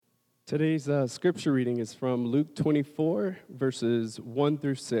Today's scripture reading is from Luke 24, verses 1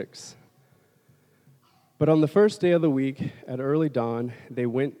 through 6. But on the first day of the week, at early dawn, they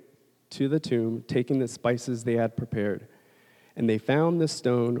went to the tomb, taking the spices they had prepared. And they found the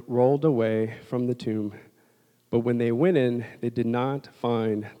stone rolled away from the tomb. But when they went in, they did not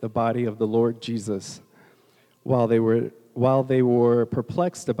find the body of the Lord Jesus. While they were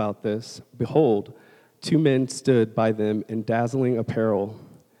perplexed about this, behold, two men stood by them in dazzling apparel.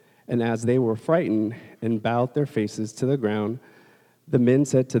 And as they were frightened and bowed their faces to the ground, the men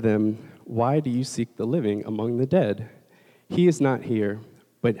said to them, "Why do you seek the living among the dead? He is not here,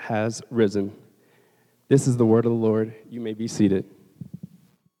 but has risen." This is the word of the Lord. You may be seated.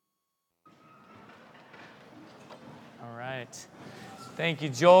 All right. Thank you,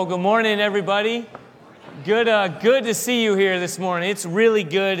 Joel. Good morning, everybody. Good to see you here this morning. It's really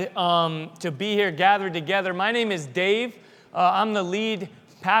good to be here gathered together. My name is Dave. I'm the lead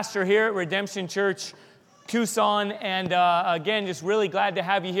pastor here at Redemption Church, Tucson, and again, just really glad to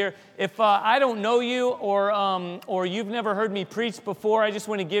have you here. If I don't know you or you've never heard me preach before, I just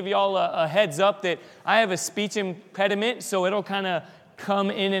want to give you all a heads up that I have a speech impediment, so it'll kind of come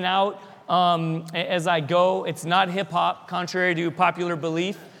in and out as I go. It's not hip-hop, contrary to popular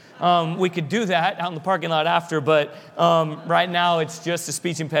belief. We could do that out in the parking lot after, but right now it's just a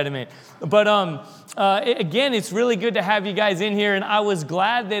speech impediment. But again, it's really good to have you guys in here, and I was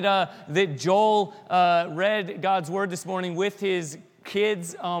glad that Joel read God's Word this morning with his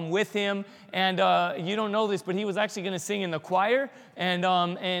kids with him. And you don't know this, but he was actually going to sing in the choir, and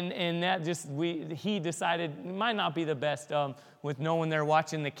that just he decided it might not be the best with no one there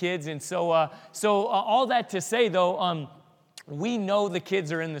watching the kids, and so all that to say though. We know the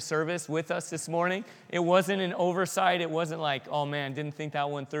kids are in the service with us this morning. It wasn't an oversight. It wasn't like, oh man, didn't think that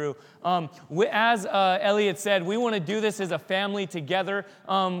one through. As Elliot said, we want to do this as a family together.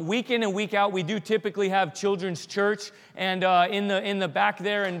 Week in and week out, we do typically have children's church, and in the back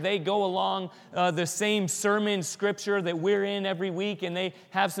there, and they go along the same sermon scripture that we're in every week, and they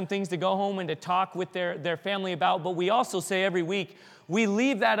have some things to go home and to talk with their family about. But we also say every week, we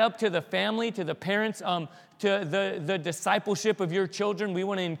leave that up to the family, to the parents, to the discipleship of your children. We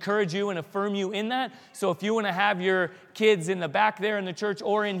want to encourage you and affirm you in that. So if you want to have your kids in the back there in the church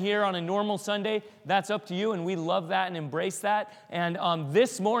or in here on a normal Sunday, that's up to you, and we love that and embrace that. And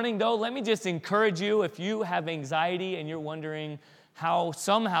this morning, though, let me just encourage you, if you have anxiety and you're wondering how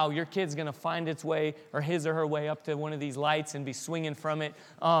somehow your kid's going to find its way or his or her way up to one of these lights and be swinging from it,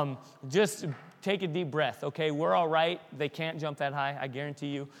 just take a deep breath, okay? We're all right. They can't jump that high, I guarantee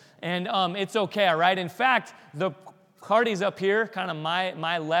you. And it's okay, all right? In fact, the party's up here, kind of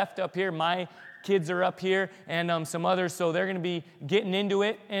my left up here. My kids are up here and some others, so they're going to be getting into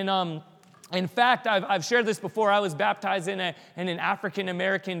it. And in fact, I've shared this before. I was baptized in an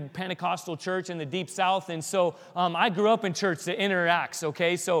African-American Pentecostal church in the Deep South, and so I grew up in church that interacts,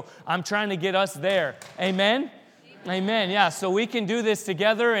 okay? So I'm trying to get us there. Amen? Amen. Yeah, so we can do this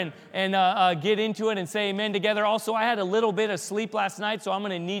together and get into it and say amen together. Also, I had a little bit of sleep last night, so I'm going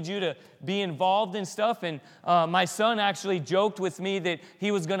to need you to be involved in stuff. And my son actually joked with me that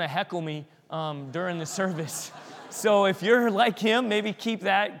he was going to heckle me during the service. So if you're like him, maybe keep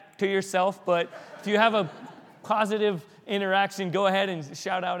that to yourself. But if you have a positive interaction, go ahead and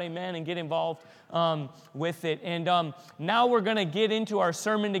shout out amen and get involved with it. And now we're going to get into our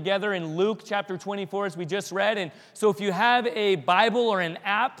sermon together in Luke chapter 24, as we just read. And so if you have a Bible or an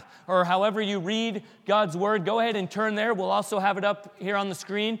app or however you read God's Word, go ahead and turn there. We'll also have it up here on the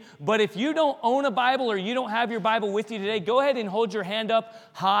screen. But if you don't own a Bible or you don't have your Bible with you today, go ahead and hold your hand up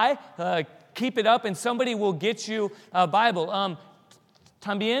high. Keep it up and somebody will get you a Bible.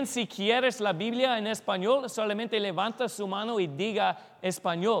 También si quieres la Biblia en español, solamente levanta su mano y diga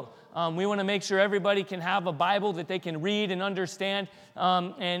español. We want to make sure everybody can have a Bible that they can read and understand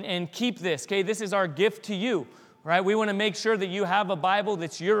and keep this. Okay, this is our gift to you, right? We want to make sure that you have a Bible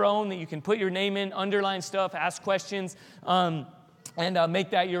that's your own, that you can put your name in, underline stuff, ask questions, and make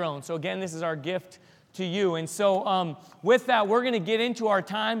that your own. So again, this is our gift to you. And so with that, we're going to get into our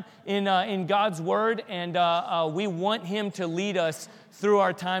time in God's Word, and we want Him to lead us through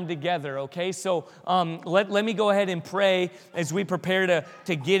our time together, okay? So let me go ahead and pray as we prepare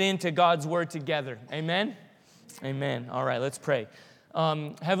to get into God's Word together. Amen? Amen. All right, let's pray.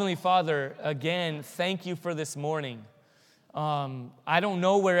 Heavenly Father, again, thank you for this morning. I don't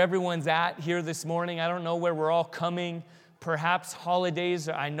know where everyone's at here this morning. I don't know where we're all coming. Perhaps holidays,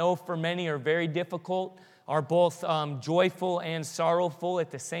 I know for many, are very difficult, are both joyful and sorrowful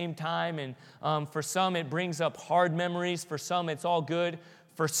at the same time. And for some, it brings up hard memories. For some, it's all good.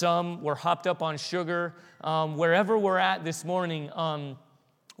 For some, we're hopped up on sugar. Wherever we're at this morning,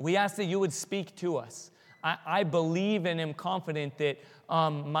 we ask that you would speak to us. I believe and am confident that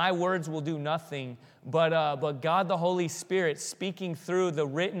my words will do nothing, but God the Holy Spirit, speaking through the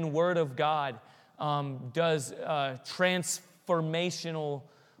written word of God, does transformational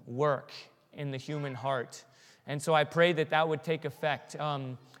work in the human heart. And so I pray that that would take effect.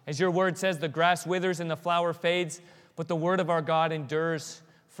 As your word says, the grass withers and the flower fades, but the word of our God endures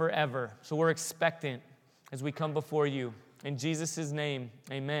forever. So we're expectant as we come before you. In Jesus' name,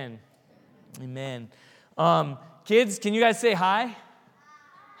 amen. Amen. Kids, can you guys say hi?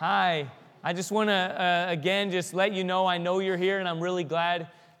 Hi. I just want to, again, just let you know I know you're here, and I'm really glad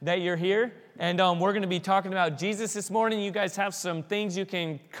that you're here. And we're going to be talking about Jesus this morning. You guys have some things you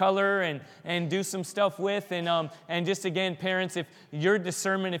can color and do some stuff with. And just, again, parents, if your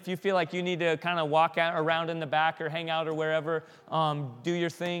discernment, if you feel like you need to kind of walk out around in the back or hang out or wherever, do your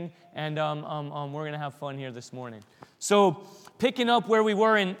thing. And we're going to have fun here this morning. So picking up where we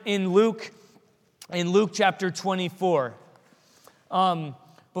were in Luke chapter 24.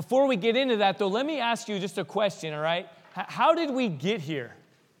 Before we get into that, though, let me ask you just a question, all right? How did we get here?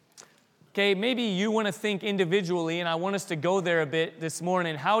 Okay, maybe you want to think individually, and I want us to go there a bit this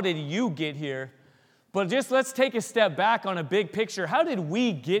morning. How did you get here? But just let's take a step back on a big picture. How did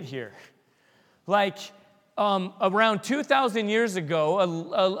we get here? Like, around 2,000 years ago,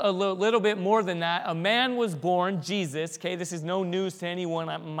 a little bit more than that, a man was born, Jesus. Okay, this is no news to anyone,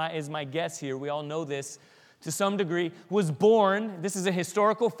 is my guess here. We all know this to some degree. Was born, this is a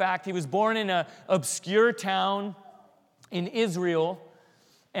historical fact, he was born in an obscure town in Israel.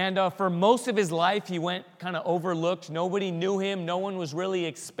 And for most of his life, he went kind of overlooked. Nobody knew him. No one was really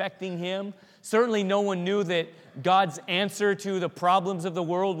expecting him. Certainly no one knew that God's answer to the problems of the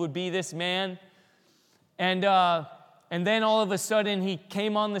world would be this man. And then all of a sudden, he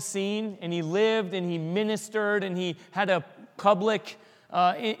came on the scene, and he lived, and he ministered, and he had a public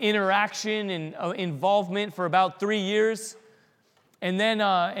interaction and involvement for about 3 years. And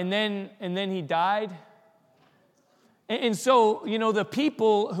then he died. And so, you know, the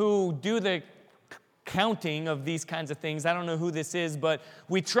people who do the counting of these kinds of things, I don't know who this is, but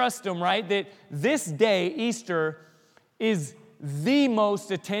we trust them, right? That this day, Easter, is the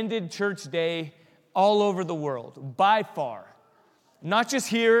most attended church day all over the world, by far. Not just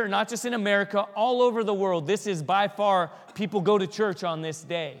here, not just in America, all over the world. This is by far, people go to church on this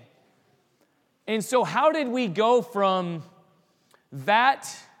day. And so how did we go from that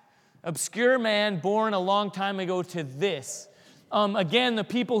obscure man born a long time ago to this? Again, the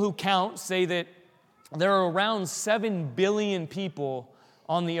people who count say that there are around 7 billion people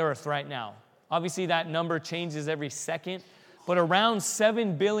on the earth right now. Obviously, that number changes every second, but around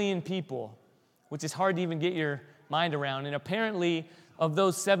 7 billion people, which is hard to even get your mind around. And apparently, of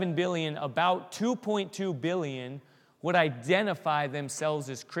those 7 billion, about 2.2 billion would identify themselves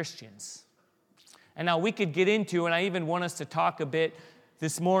as Christians. And now we could get into, and I even want us to talk a bit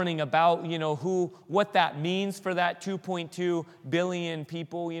this morning about, you know, what that means for that 2.2 billion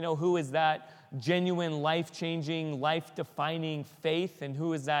people. You know, who is that genuine, life-changing, life-defining faith, and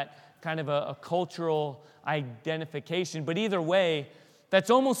who is that kind of a cultural identification. But either way, that's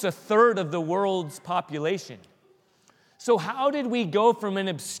almost a third of the world's population. So how did we go from an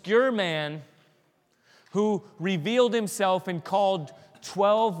obscure man who revealed himself and called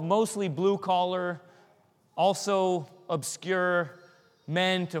 12 mostly blue-collar, also obscure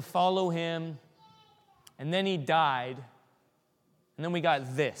men to follow him, and then he died, and then we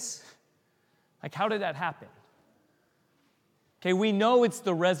got this? Like, how did that happen? Okay, we know it's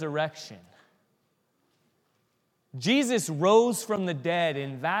the resurrection. Jesus rose from the dead,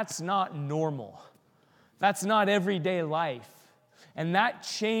 and that's not normal. That's not everyday life. And that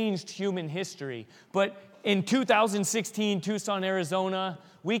changed human history. But in 2016, Tucson, Arizona,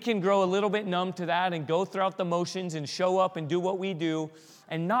 we can grow a little bit numb to that and go throughout the motions and show up and do what we do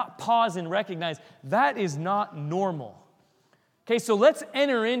and not pause and recognize that is not normal. Okay, so let's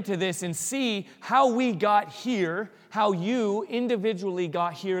enter into this and see how we got here, how you individually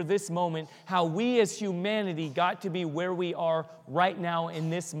got here this moment, how we as humanity got to be where we are right now in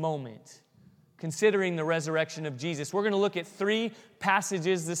this moment, considering the resurrection of Jesus. We're going to look at 3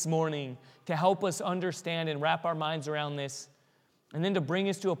 passages this morning to help us understand and wrap our minds around this, and then to bring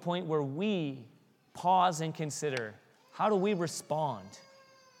us to a point where we pause and consider, how do we respond?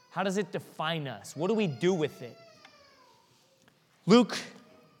 How does it define us? What do we do with it? Luke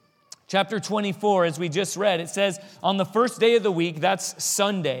chapter 24, as we just read, it says, on the first day of the week, that's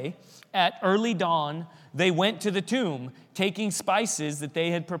Sunday, at early dawn, they went to the tomb, taking spices that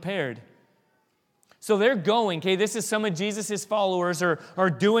they had prepared. So they're going, okay, this is some of Jesus' followers are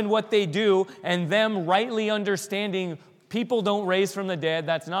doing what they do, and them rightly understanding People don't raise from the dead.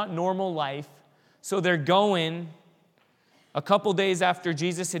 That's not normal life. So they're going a couple days after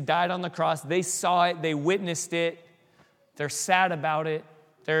Jesus had died on the cross. They saw it. They witnessed it. They're sad about it.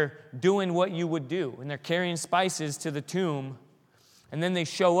 They're doing what you would do. And they're carrying spices to the tomb. And then they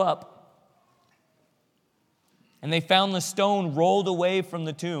show up. And they found the stone rolled away from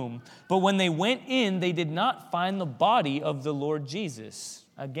the tomb. But when they went in, they did not find the body of the Lord Jesus.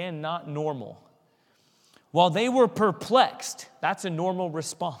 Again, not normal. While they were perplexed, that's a normal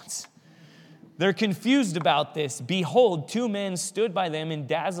response. They're confused about this. Behold, two men stood by them in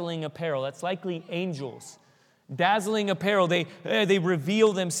dazzling apparel. That's likely angels. Dazzling apparel. They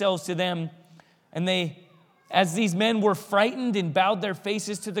reveal themselves to them. And as these men were frightened and bowed their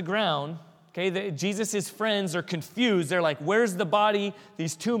faces to the ground, Jesus' friends are confused. They're like, where's the body?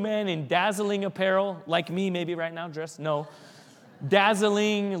 These two men in dazzling apparel, like me maybe right now, dressed? No.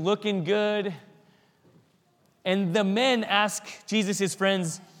 Dazzling, looking good. And the men ask Jesus'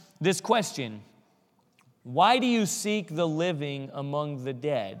 friends this question: why do you seek the living among the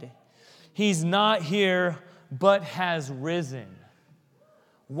dead? He's not here, but has risen.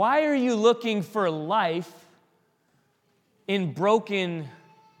 Why are you looking for life in broken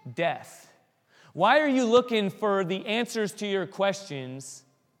death? Why are you looking for the answers to your questions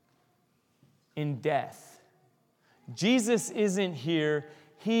in death? Jesus isn't here.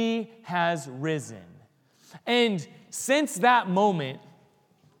 He has risen. And since that moment,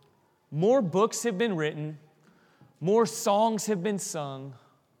 more books have been written, more songs have been sung,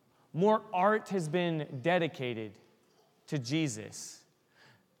 more art has been dedicated to Jesus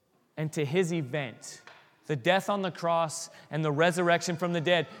and to his event, the death on the cross and the resurrection from the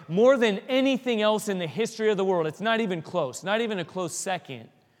dead, more than anything else in the history of the world. It's not even close, not even a close second,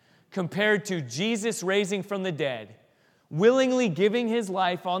 compared to Jesus raising from the dead, willingly giving his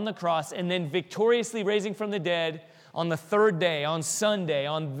life on the cross, and then victoriously raising from the dead on the third day, on Sunday,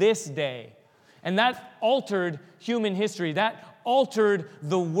 on this day. And that altered human history. That altered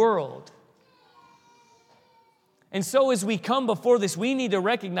the world. And so as we come before this, we need to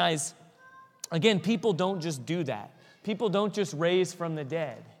recognize, again, people don't just do that. People don't just raise from the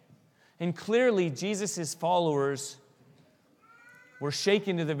dead. And clearly, Jesus' followers were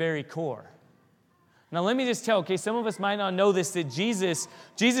shaken to the very core. Now, let me just tell, some of us might not know this, that Jesus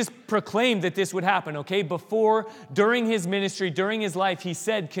proclaimed that this would happen, Before, during his ministry, during his life, he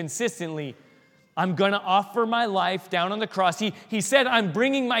said consistently, I'm going to offer my life down on the cross. He said, I'm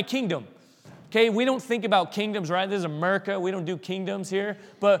bringing my kingdom. We don't think about kingdoms, right? This is America. We don't do kingdoms here.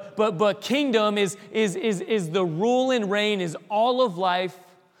 But kingdom is the rule and reign, is all of life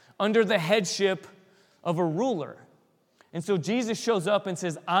under the headship of a ruler. And so Jesus shows up and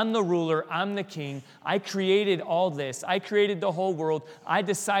says, I'm the ruler, I'm the king. I created all this. I created the whole world. I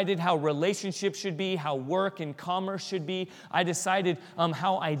decided how relationships should be, how work and commerce should be. I decided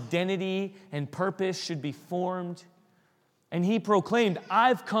how identity and purpose should be formed. And he proclaimed,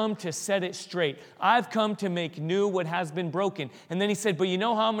 I've come to set it straight. I've come to make new what has been broken. And then he said, but you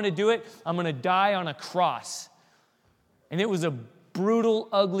know how I'm going to do it? I'm going to die on a cross. And it was a brutal,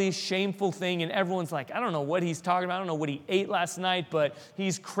 ugly, shameful thing. And everyone's like, I don't know what he's talking about. I don't know what he ate last night, but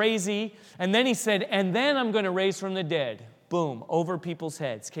he's crazy. And then he said, and then I'm going to raise from the dead. Boom, over people's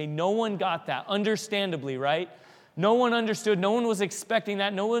heads. No one got that, understandably, right? No one understood. No one was expecting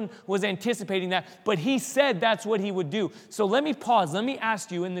that. No one was anticipating that. But he said that's what he would do. So let me pause. Let me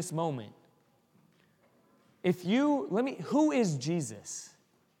ask you in this moment. Who is Jesus?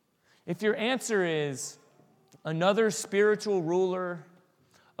 If your answer is another spiritual ruler,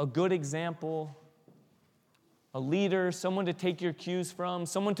 a good example, a leader, someone to take your cues from,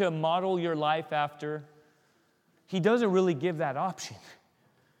 someone to model your life after, he doesn't really give that option.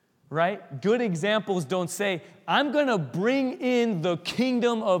 Right? Good examples don't say, I'm going to bring in the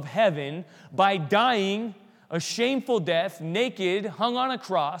kingdom of heaven by dying a shameful death, naked, hung on a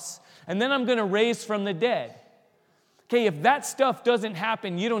cross, and then I'm going to raise from the dead. If that stuff doesn't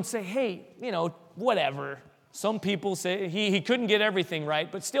happen, you don't say, hey, whatever. Some people say he couldn't get everything right,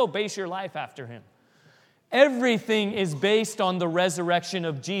 but still base your life after him. Everything is based on the resurrection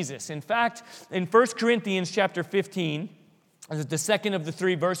of Jesus. In fact, in 1 Corinthians chapter 15, the second of the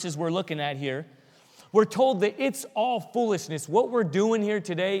three verses we're looking at here, we're told that it's all foolishness. What we're doing here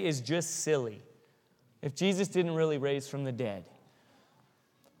today is just silly if Jesus didn't really raise from the dead.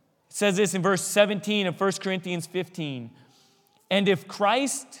 It says this in verse 17 of 1 Corinthians 15. And if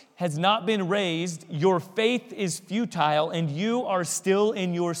Christ has not been raised, your faith is futile and you are still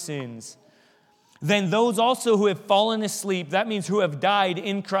in your sins. then those also who have fallen asleep, that means who have died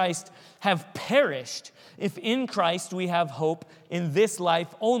in Christ, have perished. If in Christ we have hope in this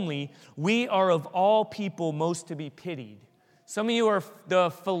life only, we are of all people most to be pitied. Some of you are the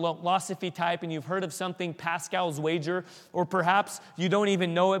philosophy type and you've heard of something, Pascal's wager, or perhaps you don't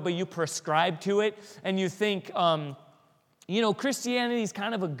even know it, but you prescribe to it, and you think, Christianity is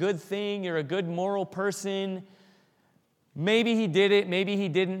kind of a good thing. You're a good moral person. Maybe he did it, maybe he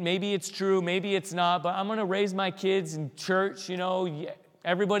didn't, maybe it's true, maybe it's not, but I'm going to raise my kids in church,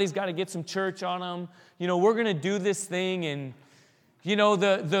 everybody's got to get some church on them. We're going to do this thing, and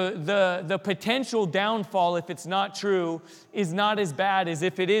the potential downfall, if it's not true, is not as bad as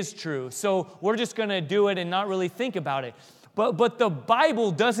if it is true. So we're just going to do it and not really think about it. But the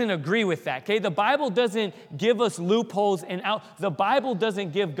Bible doesn't agree with that, okay? The Bible doesn't give us loopholes and out. The Bible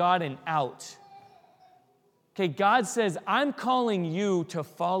doesn't give God an out. Okay, God says, I'm calling you to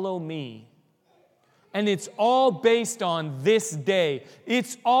follow me. And it's all based on this day.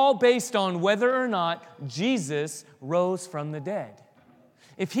 It's all based on whether or not Jesus rose from the dead.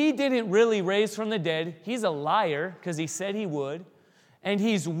 If he didn't really raise from the dead, he's a liar because he said he would. And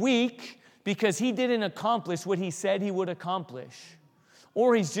he's weak because he didn't accomplish what he said he would accomplish.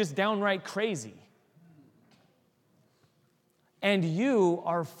 Or he's just downright crazy. And you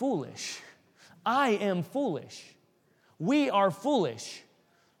are foolish. I am foolish. We are foolish.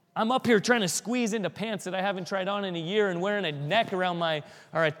 I'm up here trying to squeeze into pants that I haven't tried on in a year and wearing a neck around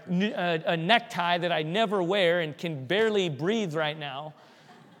a necktie that I never wear and can barely breathe right now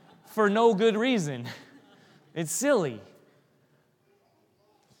for no good reason. It's silly.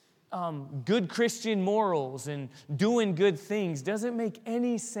 Good Christian morals and doing good things doesn't make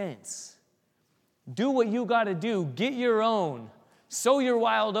any sense. Do what you got to do. Get your own. Sow your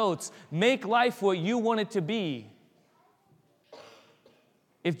wild oats. Make life what you want it to be.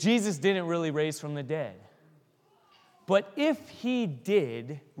 If Jesus didn't really raise from the dead. But if he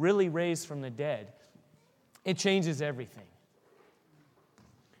did really raise from the dead, it changes everything.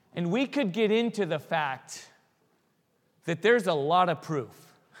 And we could get into the fact that there's a lot of proof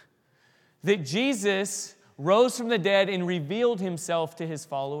that Jesus rose from the dead and revealed himself to his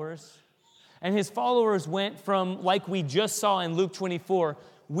followers. And his followers went from, like we just saw in Luke 24,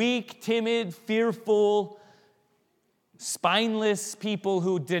 weak, timid, fearful, spineless people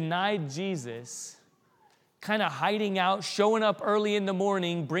who denied Jesus, kind of hiding out, showing up early in the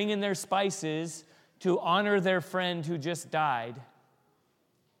morning, bringing their spices to honor their friend who just died.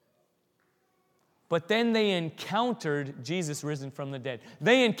 But then they encountered Jesus risen from the dead.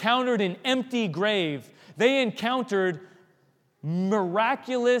 They encountered an empty grave. They encountered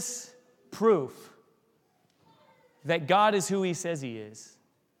miraculous proof that God is who he says he is,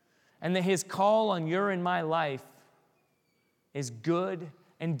 and that his call on your and my life is good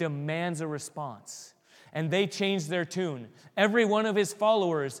and demands a response. And they changed their tune. Every one of his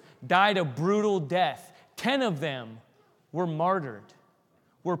followers died a brutal death. 10 of them were martyred,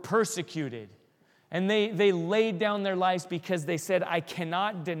 were persecuted. And they laid down their lives because they said, I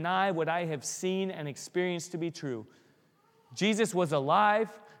cannot deny what I have seen and experienced to be true. Jesus was alive,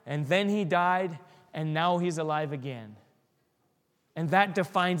 and then he died, and now he's alive again. And that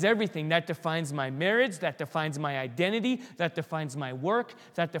defines everything. That defines my marriage. That defines my identity. That defines my work.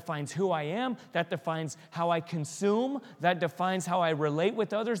 That defines who I am. That defines how I consume. That defines how I relate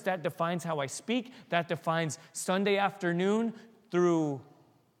with others. That defines how I speak. That defines Sunday afternoon through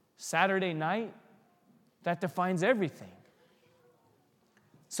Saturday night. That defines everything.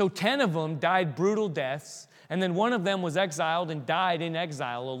 So 10 of them died brutal deaths, and then one of them was exiled and died in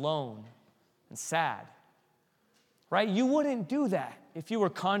exile alone and sad. Right? You wouldn't do that if you were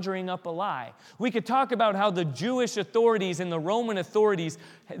conjuring up a lie. We could talk about how the Jewish authorities and the Roman authorities,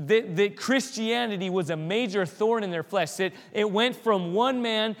 that Christianity was a major thorn in their flesh. It went from one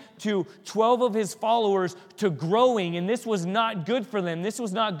man to 12 of his followers to growing, and this was not good for them. This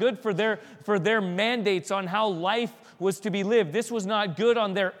was not good for their mandates on how life was to be lived. This was not good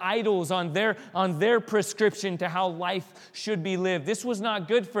on their idols, on their prescription to how life should be lived. This was not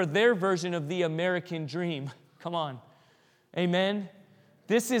good for their version of the American dream. Come on. Amen?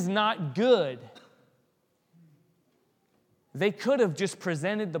 This is not good. They could have just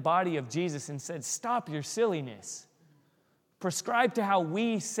presented the body of Jesus and said, stop your silliness. Prescribe to how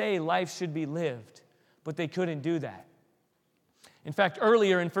we say life should be lived. But they couldn't do that. In fact,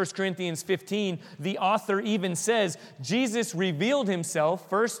 earlier in 1 Corinthians 15, the author even says, Jesus revealed himself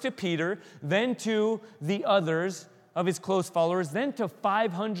first to Peter, then to the others of his close followers, then to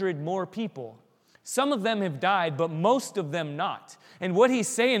 500 more people. Some of them have died, but most of them not. And what he's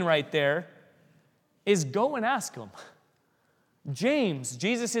saying right there is go and ask them. James,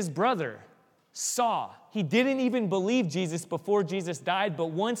 Jesus' brother, saw. He didn't even believe Jesus before Jesus died, but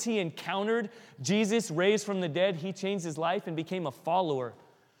once he encountered Jesus raised from the dead, he changed his life and became a follower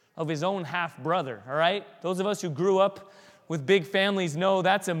of his own half-brother, all right? Those of us who grew up with big families know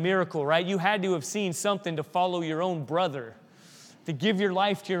that's a miracle, right? You had to have seen something to follow your own brother, to give your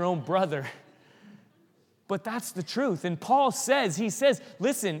life to your own brother. But that's the truth. And Paul says,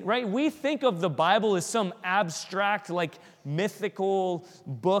 listen, right? We think of the Bible as some abstract, like mythical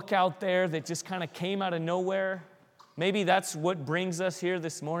book out there that just kind of came out of nowhere. Maybe that's what brings us here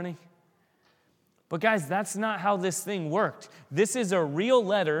this morning. But guys, that's not how this thing worked. This is a real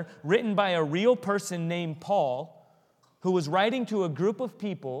letter written by a real person named Paul, who was writing to a group of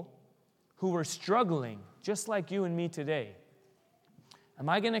people who were struggling, just like you and me today. Am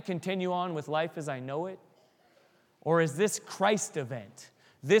I going to continue on with life as I know it? Or is this Christ event,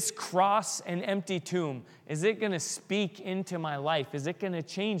 this cross and empty tomb, is it going to speak into my life? Is it going to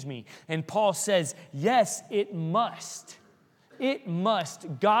change me? And Paul says, yes, it must. It must.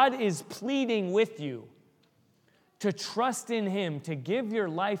 God is pleading with you to trust in him, to give your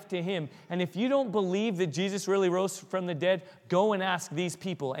life to him. And if you don't believe that Jesus really rose from the dead, go and ask these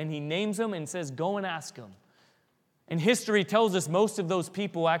people. And he names them and says, go and ask them. And history tells us most of those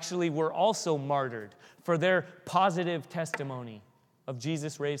people actually were also martyred for their positive testimony of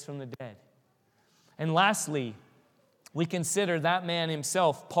Jesus raised from the dead. And lastly, we consider that man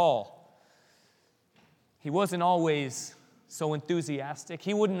himself, Paul. He wasn't always so enthusiastic.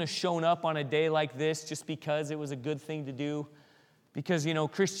 He wouldn't have shown up on a day like this just because it was a good thing to do, because,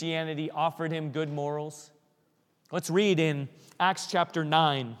 Christianity offered him good morals. Let's read in Acts chapter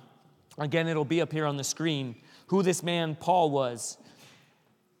 9. Again, it'll be up here on the screen, who this man Paul was.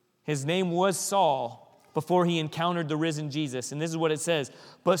 His name was Saul before he encountered the risen Jesus. And this is what it says.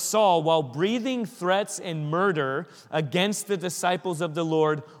 But Saul, while breathing threats and murder against the disciples of the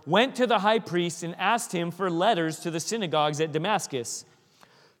Lord, went to the high priest and asked him for letters to the synagogues at Damascus,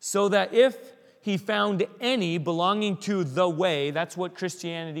 so that if he found any belonging to the way, that's what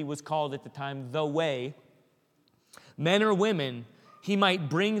Christianity was called at the time, the way, men or women, he might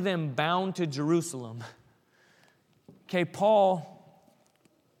bring them bound to Jerusalem. Okay, Paul,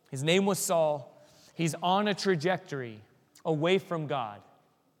 his name was Saul. He's on a trajectory away from God.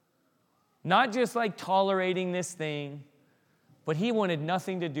 Not just like tolerating this thing, but he wanted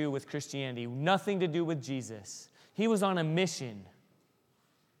nothing to do with Christianity, nothing to do with Jesus. He was on a mission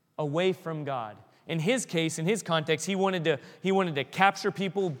away from God. In his case, in his context, he wanted to capture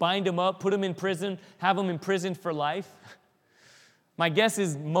people, bind them up, put them in prison, have them imprisoned for life. My guess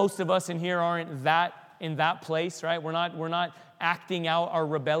is most of us in here aren't in that place, right? We're not acting out our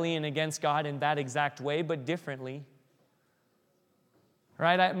rebellion against God in that exact way, but differently.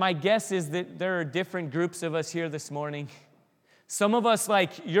 Right? My guess is that there are different groups of us here this morning. Some of us, like,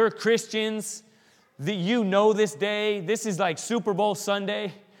 you're Christians, that you know this day. This is like Super Bowl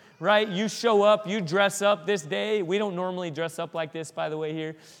Sunday, right? You show up, you dress up this day. We don't normally dress up like this, by the way,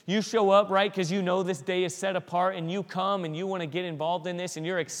 here. You show up, right, because you know this day is set apart, and you come and you want to get involved in this, and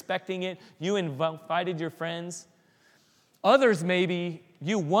you're expecting it. You invited your friends. Others, maybe,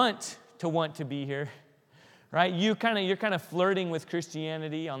 you want to be here, right? You're kind of flirting with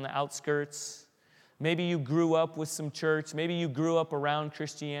Christianity on the outskirts. Maybe you grew up with some church. Maybe you grew up around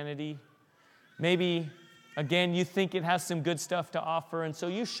Christianity. Maybe, again, you think it has some good stuff to offer, and so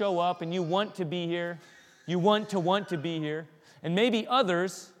you show up and you want to be here. You want to be here. And maybe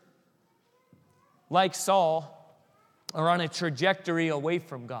others, like Saul, are on a trajectory away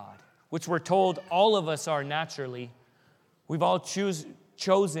from God, which we're told all of us are naturally. We've all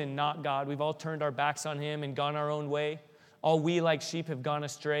chosen not God. We've all turned our backs on him and gone our own way. All we like sheep have gone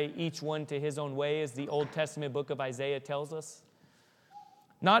astray, each one to his own way, as the Old Testament book of Isaiah tells us.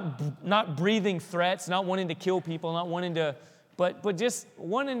 Not breathing threats, not wanting to kill people, not wanting to, but just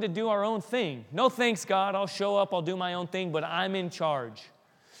wanting to do our own thing. No thanks, God. I'll show up, I'll do my own thing, but I'm in charge.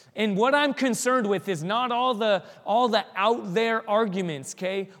 And what I'm concerned with is not all the out there arguments,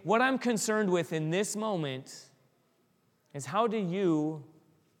 okay? What I'm concerned with in this moment is, how do you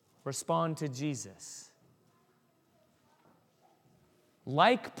respond to Jesus?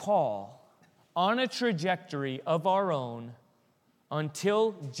 Like Paul, on a trajectory of our own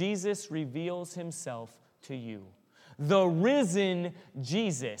until Jesus reveals himself to you. The risen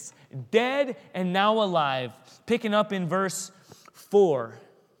Jesus, dead and now alive. Picking up in verse 4.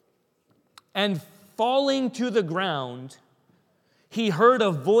 And falling to the ground, he heard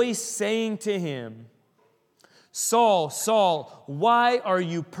a voice saying to him, Saul, Saul, why are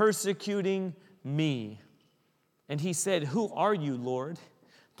you persecuting me? And he said, who are you, Lord?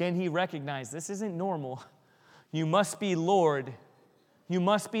 Again, he recognized this isn't normal. You must be Lord. You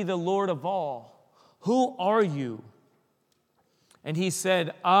must be the Lord of all. Who are you?" And he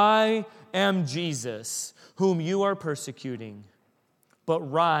said, "I am Jesus, whom you are persecuting. But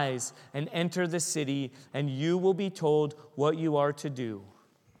rise and enter the city, and you will be told what you are to do."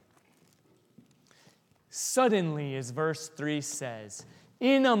 Suddenly, as verse 3 says,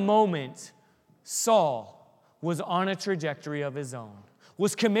 in a moment, Saul was on a trajectory of his own,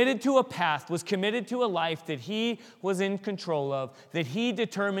 was committed to a path, was committed to a life that he was in control of, that he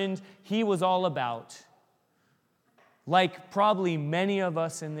determined he was all about, like probably many of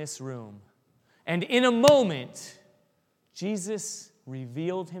us in this room. And in a moment, Jesus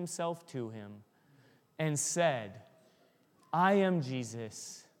revealed himself to him and said, "I am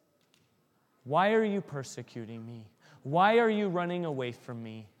Jesus. Why are you persecuting me? Why are you running away from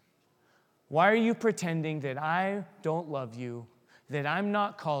me? Why are you pretending that I don't love you, that I'm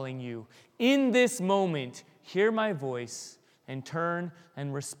not calling you? In this moment, hear my voice and turn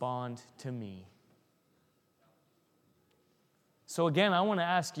and respond to me." So again, I want to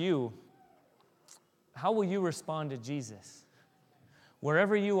ask you, how will you respond to Jesus?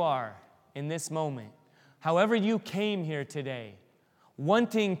 Wherever you are in this moment, however you came here today,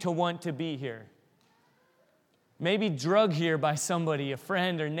 wanting to want to be here, maybe drugged here by somebody, a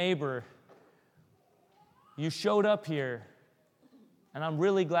friend or neighbor, you showed up here, and I'm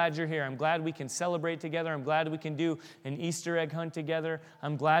really glad you're here. I'm glad we can celebrate together. I'm glad we can do an Easter egg hunt together.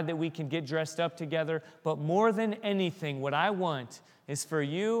 I'm glad that we can get dressed up together. But more than anything, what I want is for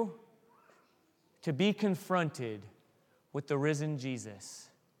you to be confronted with the risen Jesus,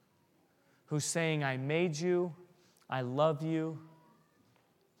 who's saying, "I made you, I love you,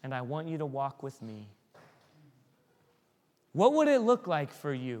 and I want you to walk with me." What would it look like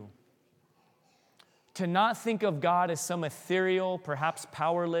for you to not think of God as some ethereal, perhaps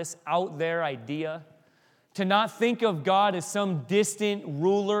powerless, out there idea, to not think of God as some distant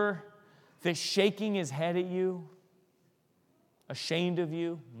ruler that's shaking his head at you, ashamed of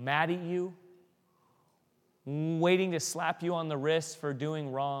you, mad at you, waiting to slap you on the wrist for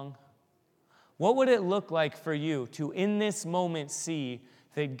doing wrong? What would it look like for you to, in this moment, see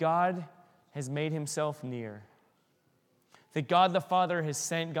that God has made himself near, that God the Father has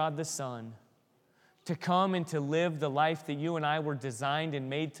sent God the Son to come and to live the life that you and I were designed and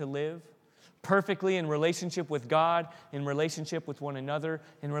made to live, perfectly in relationship with God, in relationship with one another,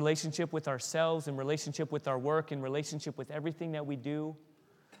 in relationship with ourselves, in relationship with our work, in relationship with everything that we do?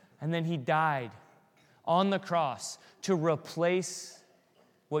 And then he died on the cross to replace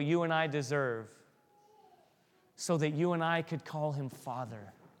what you and I deserve, so that you and I could call him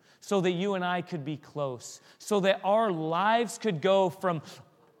Father, so that you and I could be close, so that our lives could go from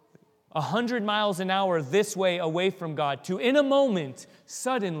 100 miles an hour this way away from God to, in a moment,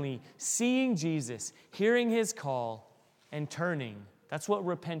 suddenly seeing Jesus, hearing his call, and turning. That's what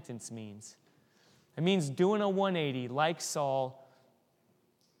repentance means. It means doing a 180 like Saul,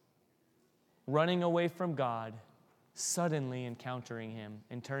 running away from God, suddenly encountering him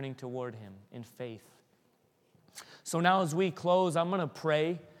and turning toward him in faith. So now as we close, I'm going to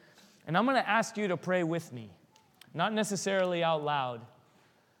pray, and I'm going to ask you to pray with me. Not necessarily out loud,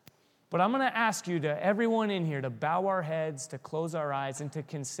 but I'm going to ask you, to everyone in here, to bow our heads, to close our eyes, and to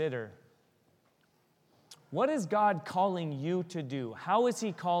consider, what is God calling you to do? How is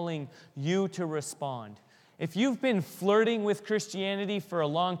he calling you to respond? If you've been flirting with Christianity for a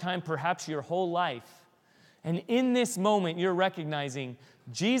long time, perhaps your whole life, and in this moment you're recognizing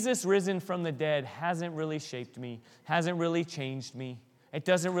Jesus risen from the dead hasn't really shaped me, hasn't really changed me. It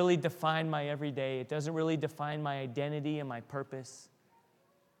doesn't really define my everyday. It doesn't really define my identity and my purpose.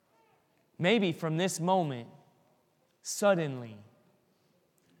 Maybe from this moment, suddenly,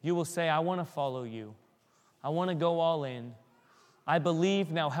 you will say, "I want to follow you. I want to go all in. I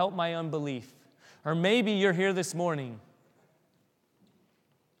believe, now help my unbelief." Or maybe you're here this morning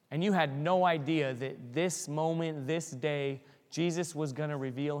and you had no idea that this moment, this day, Jesus was going to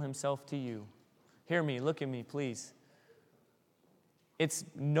reveal himself to you. Hear me, look at me, please. It's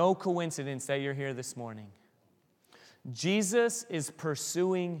no coincidence that you're here this morning. Jesus is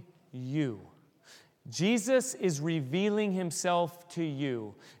pursuing you. Jesus is revealing himself to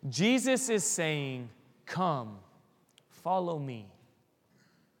you. Jesus is saying, "Come, follow me."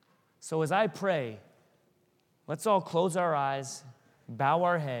 So as I pray, let's all close our eyes, bow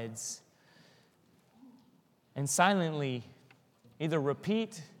our heads, and silently either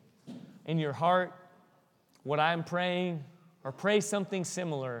repeat in your heart what I'm praying, or pray something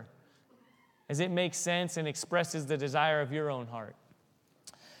similar as it makes sense and expresses the desire of your own heart.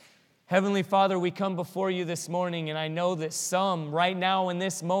 Heavenly Father, we come before you this morning, and I know that some right now in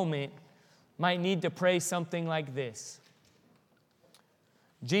this moment might need to pray something like this.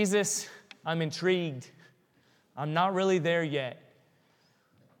 Jesus, I'm intrigued. I'm not really there yet.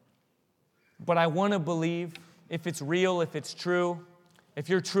 But I want to believe if it's real, if it's true, if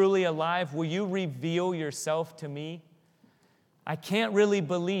you're truly alive, will you reveal yourself to me? I can't really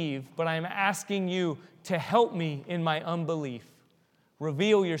believe, but I'm asking you to help me in my unbelief.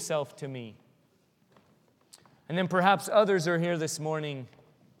 Reveal yourself to me. And then perhaps others are here this morning,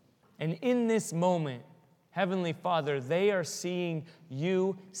 and in this moment, Heavenly Father, they are seeing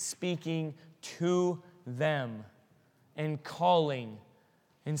you speaking to them and calling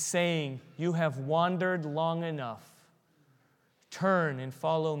and saying, you have wandered long enough. Turn and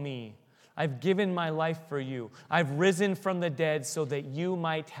follow me. I've given my life for you. I've risen from the dead so that you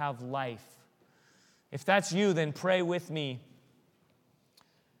might have life. If that's you, then pray with me.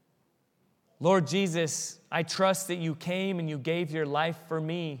 Lord Jesus, I trust that you came and you gave your life for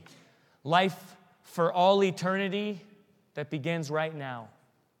me. Life for all eternity that begins right now.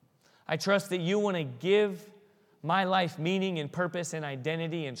 I trust that you want to give my life meaning and purpose and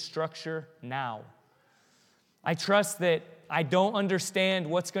identity and structure now. I trust that I don't understand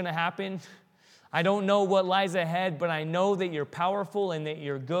what's going to happen. I don't know what lies ahead, but I know that you're powerful and that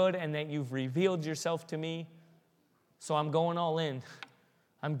you're good and that you've revealed yourself to me. So I'm going all in.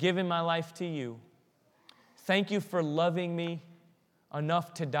 I'm giving my life to you. Thank you for loving me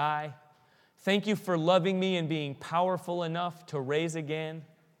enough to die. Thank you for loving me and being powerful enough to raise again.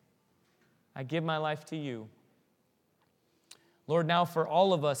 I give my life to you. Lord, now for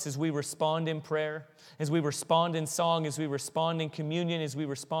all of us, as we respond in prayer, as we respond in song, as we respond in communion, as we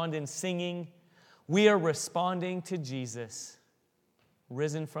respond in singing, we are responding to Jesus,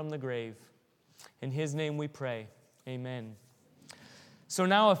 risen from the grave. In his name we pray. Amen. So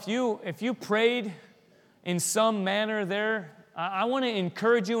now if you prayed in some manner there, I want to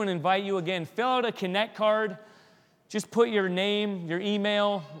encourage you and invite you again. Fill out a Connect card. Just put your name, your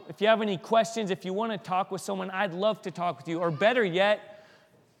email. If you have any questions, if you want to talk with someone, I'd love to talk with you. Or better yet,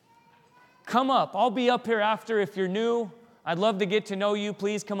 come up. I'll be up here after if you're new. I'd love to get to know you.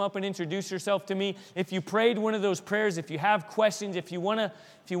 Please come up and introduce yourself to me. If you prayed one of those prayers, if you have questions, if you want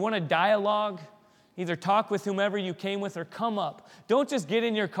to dialogue, either talk with whomever you came with or come up. Don't just get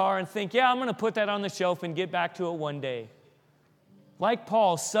in your car and think, yeah, I'm going to put that on the shelf and get back to it one day. Like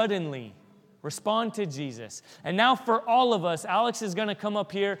Paul, suddenly respond to Jesus. And now for all of us, Alex is going to come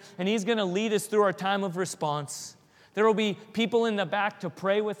up here and he's going to lead us through our time of response. There will be people in the back to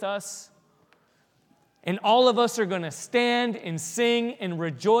pray with us. And all of us are going to stand and sing and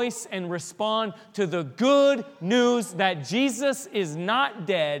rejoice and respond to the good news that Jesus is not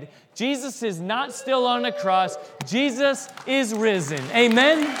dead. Jesus is not still on a cross. Jesus is risen.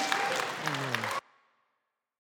 Amen.